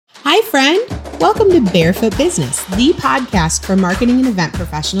Hi, friend. Welcome to Barefoot Business, the podcast for marketing and event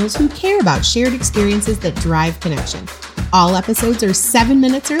professionals who care about shared experiences that drive connection. All episodes are 7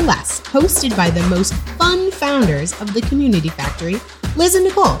 minutes or less, hosted by the most fun founders of the Community Factory, Liz and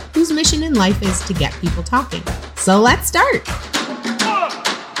Nicole, whose mission in life is to get people talking. So let's start.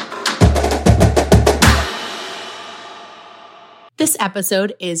 This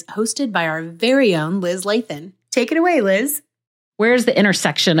episode is hosted by our very own Liz Lathan. Take it away, Liz. Where's the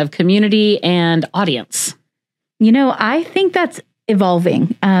intersection of community and audience? You know, I think that's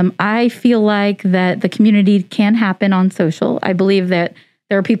evolving. I feel like that the community can happen on social. I believe that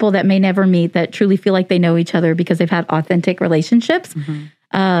there are people that may never meet that truly feel like they know each other because they've had authentic relationships.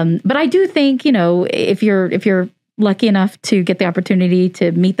 Mm-hmm. But I do think, you know, if you're lucky enough to get the opportunity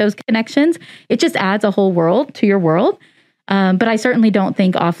to meet those connections, it just adds a whole world to your world. But I certainly don't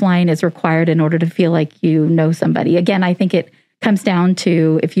think offline is required in order to feel like you know somebody. Again, I think it comes down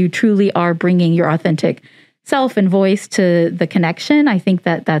to if you truly are bringing your authentic self and voice to the connection, I think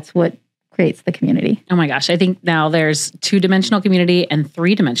that that's what creates the community. Oh my gosh. I think now there's 2-dimensional community and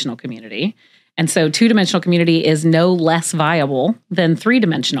 3-dimensional community. And so 2-dimensional community is no less viable than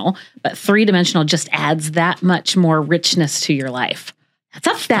 3-dimensional, but 3-dimensional just adds that much more richness to your life. That's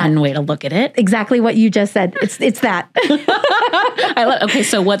a fun way to look at it. Exactly what you just said. It's that. Okay,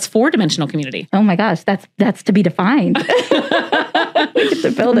 so what's 4-dimensional community? Oh my gosh, that's to be defined. We get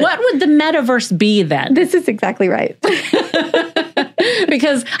to build it. What would the metaverse be then? This is exactly right.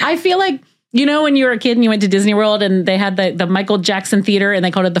 Because I feel like, you know, when you were a kid and you went to Disney World and they had the Michael Jackson theater and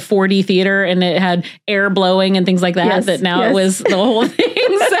they called it the 4D theater and it had air blowing and things like that, yes, that now yes. It was the whole thing.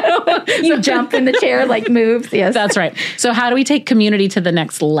 So you jump in the chair, like moves. Yes, that's right. So how do we take community to the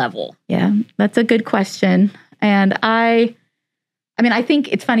next level? Yeah, that's a good question. And I mean, I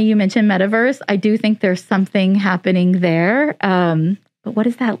think it's funny you mentioned metaverse. I do think there's something happening there. But what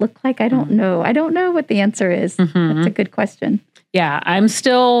does that look like? I don't know. I don't know what the answer is. Mm-hmm. That's a good question. Yeah, I'm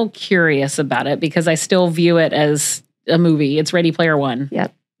still curious about it because I still view it as a movie. It's Ready Player One.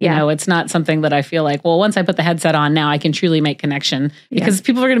 Yep. Yeah. You know, it's not something that I feel like, well, once I put the headset on, now I can truly make connection because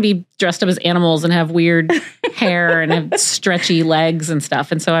people are going to be dressed up as animals and have weird hair and have stretchy legs and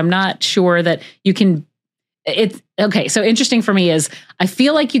stuff. And so I'm not sure that you can. It's okay. So interesting for me is I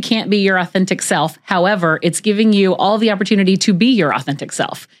feel like you can't be your authentic self. However, it's giving you all the opportunity to be your authentic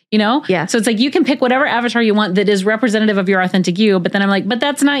self, you know? Yeah. So it's like you can pick whatever avatar you want that is representative of your authentic you. But then I'm like, but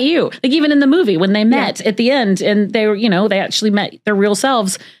that's not you. Like even in the movie when they met at the end and they were, you know, they actually met their real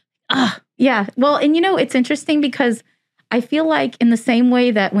selves. Yeah. Well, and you know, it's interesting because I feel like in the same way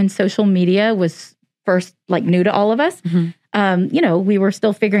that when social media was first like new to all of us, you know, we were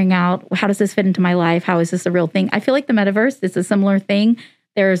still figuring out how does this fit into my life? How is this a real thing? I feel like the metaverse is a similar thing.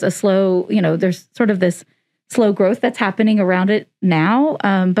 There's a slow, you know, there's sort of this slow growth that's happening around it now.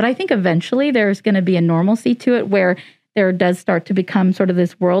 But I think eventually there's going to be a normalcy to it where there does start to become sort of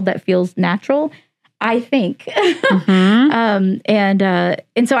this world that feels natural, I think. And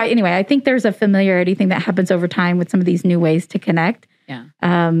so I think there's a familiarity thing that happens over time with some of these new ways to connect. Yeah.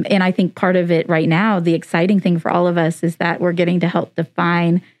 And I think part of it right now, the exciting thing for all of us is that we're getting to help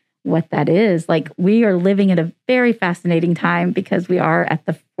define what that is. Like we are living at a very fascinating time because we are at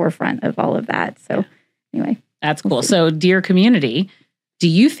the forefront of all of that. So anyway. That's cool. So dear community, do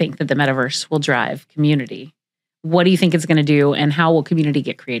you think that the metaverse will drive community? What do you think it's going to do and how will community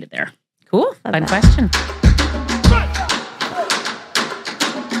get created there? Cool. Fun question.